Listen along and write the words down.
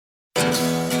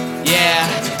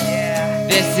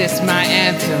This is my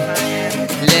anthem.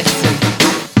 Listen.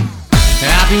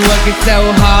 I've been working so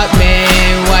hard,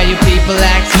 man. Why you people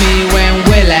ask me when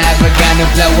will I ever gonna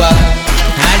blow up?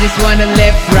 I just wanna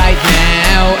live right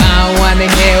now. I wanna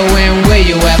hear when will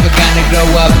you ever gonna grow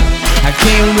up? I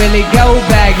can't really go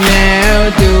back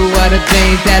now. Do all the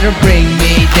things that'll bring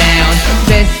me down.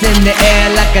 Fists in the air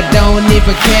like I don't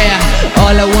even care.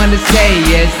 All I wanna say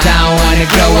is I wanna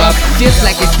grow up. Feels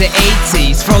like it's the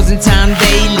 80s, frozen time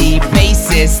daily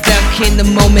basis. Stuck in the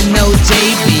moment, no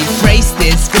JB. Phrase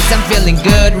this, cause I'm feeling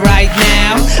good right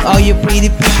now. All you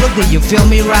pretty people, do you feel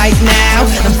me right now?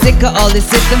 I'm sick of all this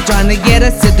system trying to get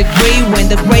us a degree, when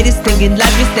the greatest thing in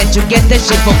life is that you get that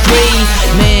shit for free.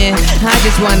 Man, I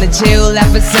just wanna chill,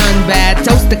 have a sunbath,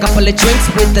 toast a couple of drinks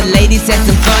with the ladies, have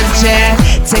some fun chat.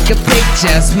 Take a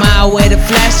picture, smile with a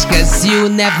flash, cause you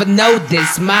never know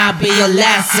this might be your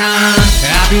last song.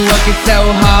 I've been working so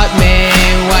hard,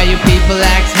 man. Why you people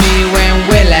ask me when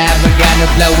will I ever gonna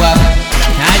blow up?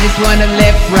 I just wanna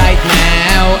live right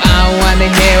now. I wanna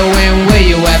hear when will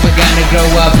you ever gonna grow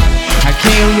up? I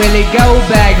can't really go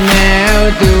back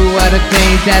now. Do all the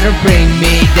things that'll bring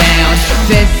me down.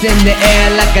 Fists in the air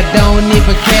like I don't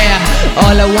even care.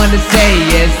 All I wanna say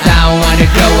is I wanna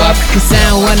grow up. Cause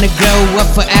I wanna grow up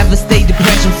forever, stay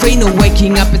depression free. No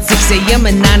waking up at 6 AM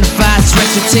and 9 to 5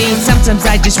 stress routine. Sometimes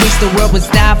I just wish the world would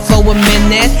stop for a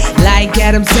minute, like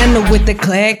Adam Sandler with the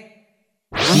click.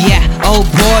 Yeah, oh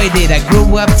boy, did I grow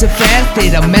up too fast?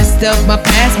 Did I messed up my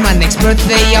past? My next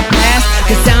birthday I passed,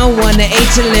 cause I don't wanna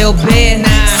age a little bit.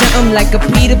 Something like a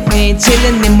Peter Pan,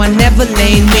 chillin' in my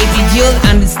Neverland. Maybe you'll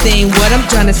understand what I'm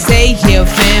trying to say here,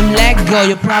 fam. Let go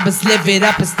your problems, live it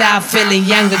up and start feeling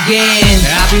young again.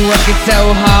 I've been working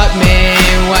so hard,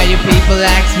 man. Why you people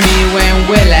ask me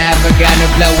when will I ever gonna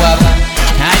blow up?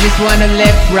 I just wanna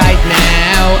live right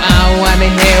now. I wanna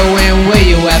hear when will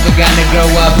you ever gonna grow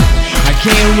up? I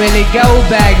can't really go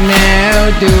back now.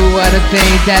 Do all the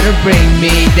things that'll bring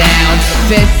me down.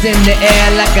 Fists in the air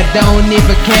like I don't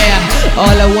even care.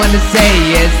 All I wanna say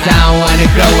is I wanna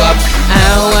grow up.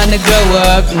 I wanna grow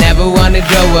up, never wanna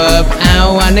grow up. I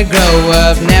wanna grow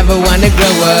up, never wanna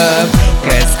grow up.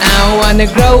 Cause I wanna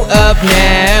grow up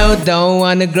now. Don't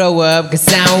wanna grow up, cause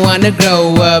I wanna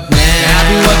grow up now. I've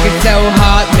been working so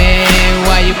hard, man.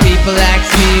 Why you people ask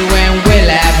me when will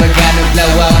I ever gonna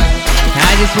blow up?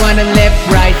 I just wanna live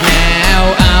right now.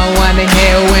 I wanna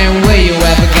hear when will you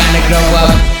ever gonna grow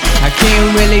up? I can't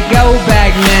really go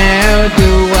back now. Do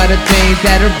all the things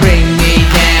that'll bring me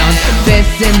down.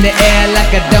 Fists in the air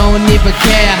like I don't even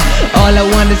care. All I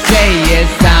wanna say is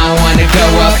I wanna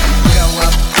grow up.